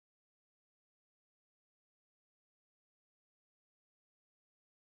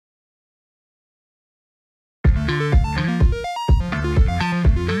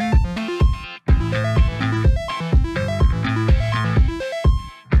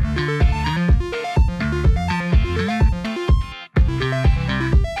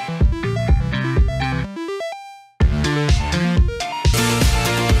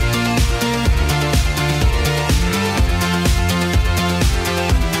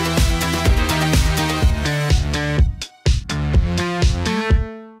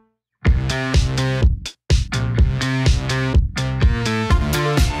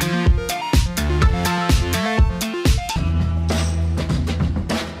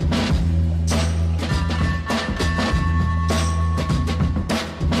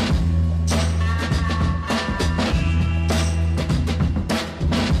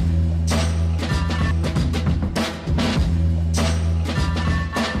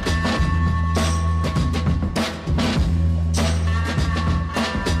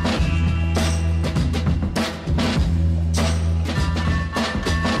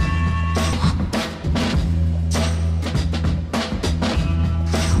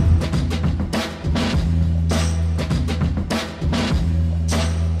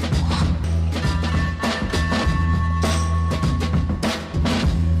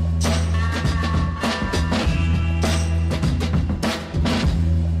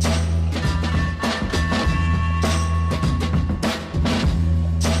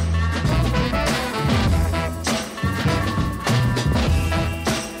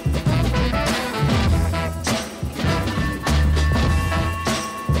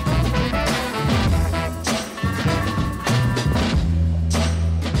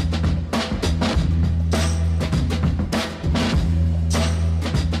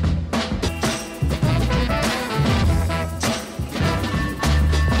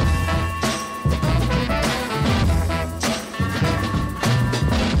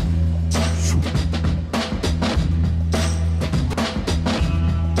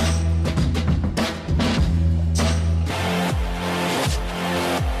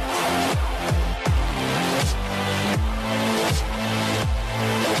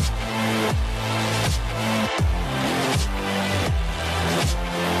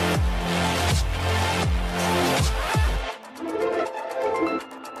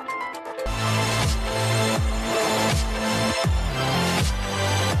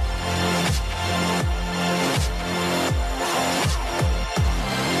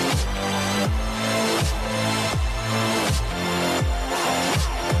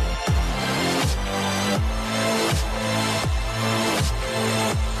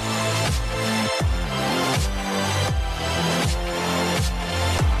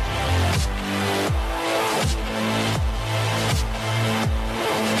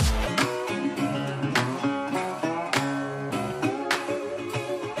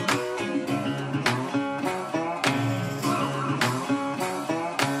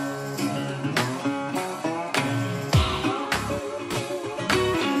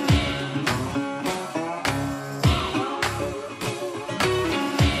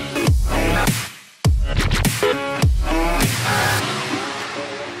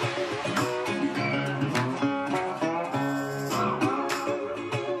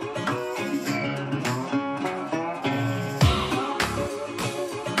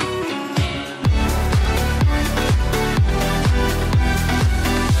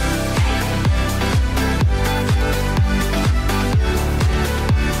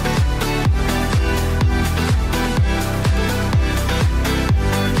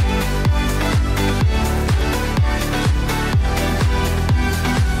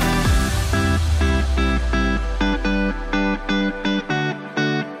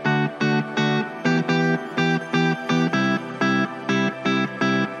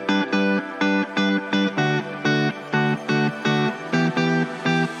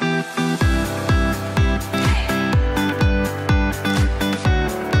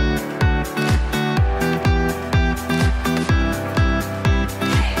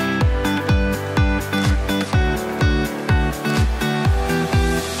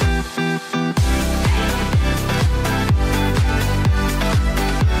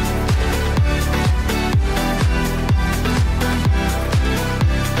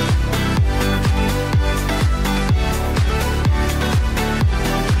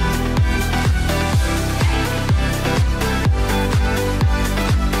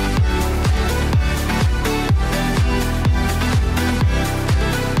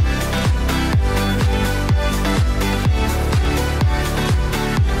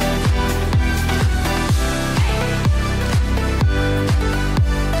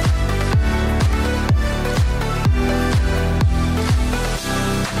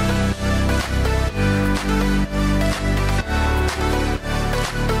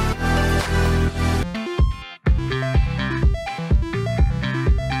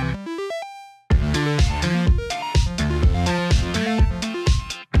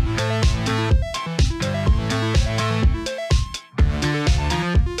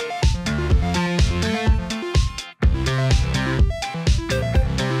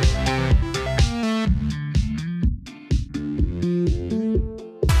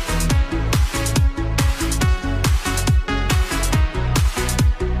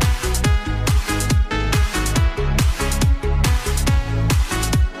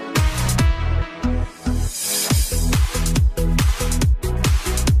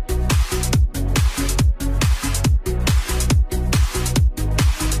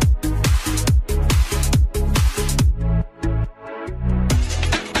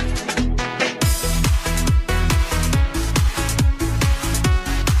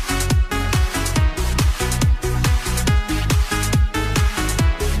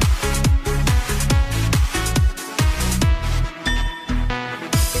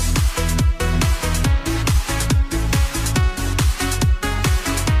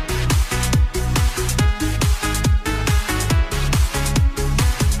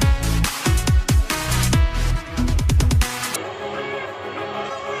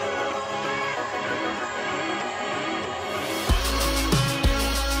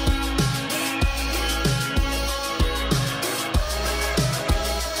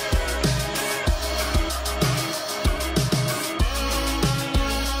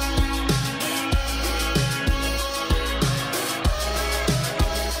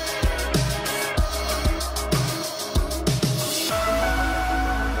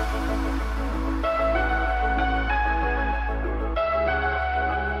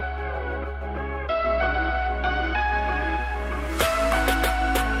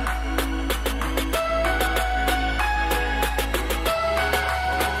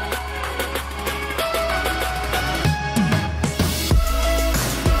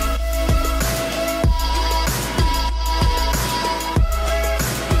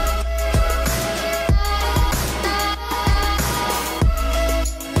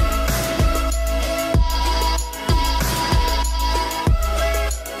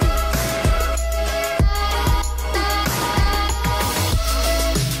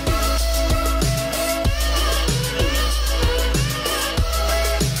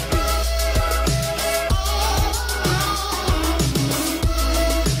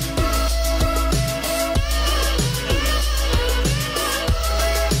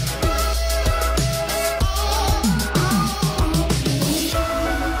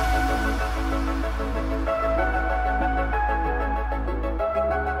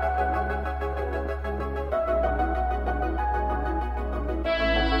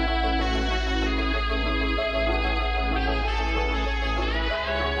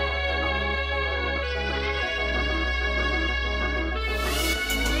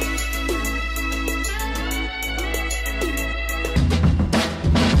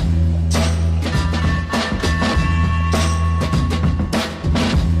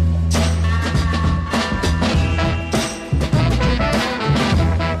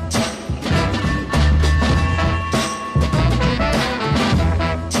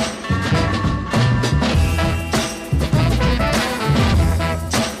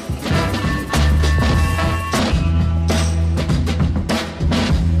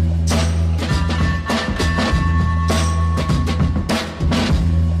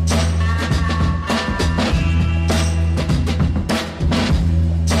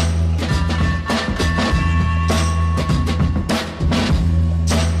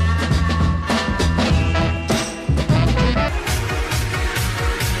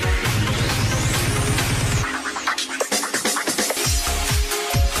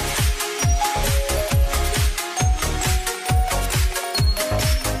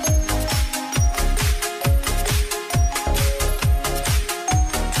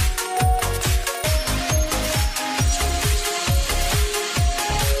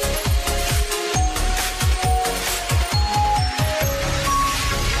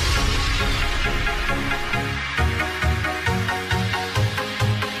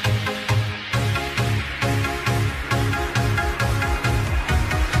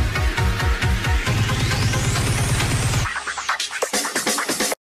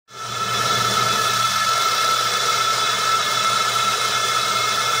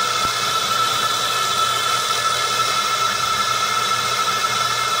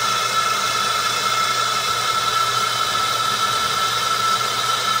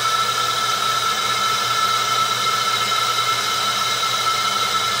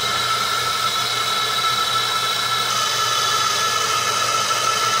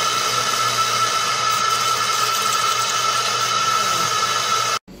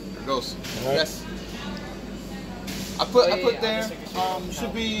goes. Right. Yes. I put there,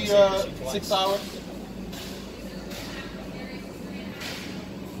 should be 6 hours.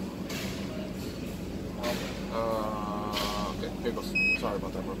 Okay, here goes. Sorry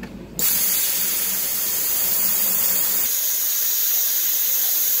about that, bro.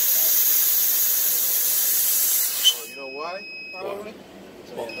 Oh, you know why? Probably.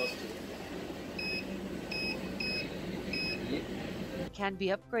 Can be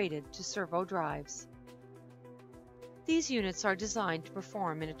upgraded to servo drives. These units are designed to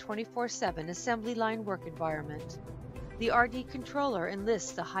perform in a 24/7 assembly line work environment. The RD controller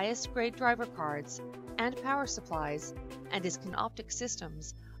enlists the highest grade driver cards and power supplies, and its Camm-Optic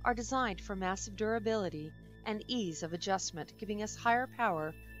systems are designed for massive durability and ease of adjustment, giving us higher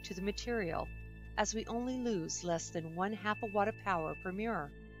power to the material, as we only lose less than 1/2 a watt of power per mirror.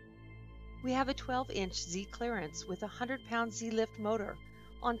 We have a 12-inch Z clearance with a 100-pound Z-lift motor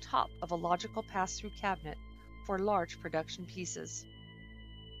on top of a logical pass-through cabinet for large production pieces.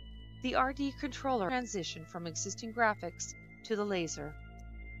 The RD controller transition from existing graphics to the laser.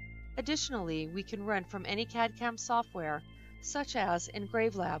 Additionally, we can run from any CAD/CAM software such as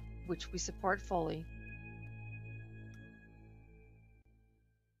Engraver, which we support fully.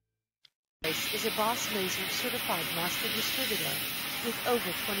 This is a Boss Laser certified master distributor with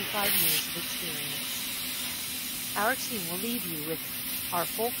over 25 years of experience. Our team will leave you with our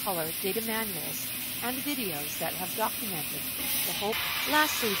full-color data manuals and videos that have documented the whole.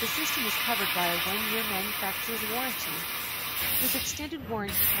 Lastly, the system is covered by a 1-year manufacturer's warranty, with extended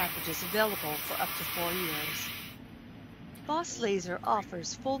warranty packages available for up to 4 years. Boss Laser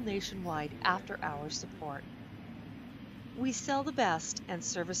offers full nationwide after-hours support. We sell the best and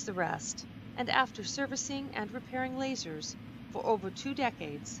service the rest, and after servicing and repairing lasers for over 2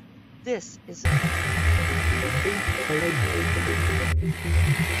 decades, this is a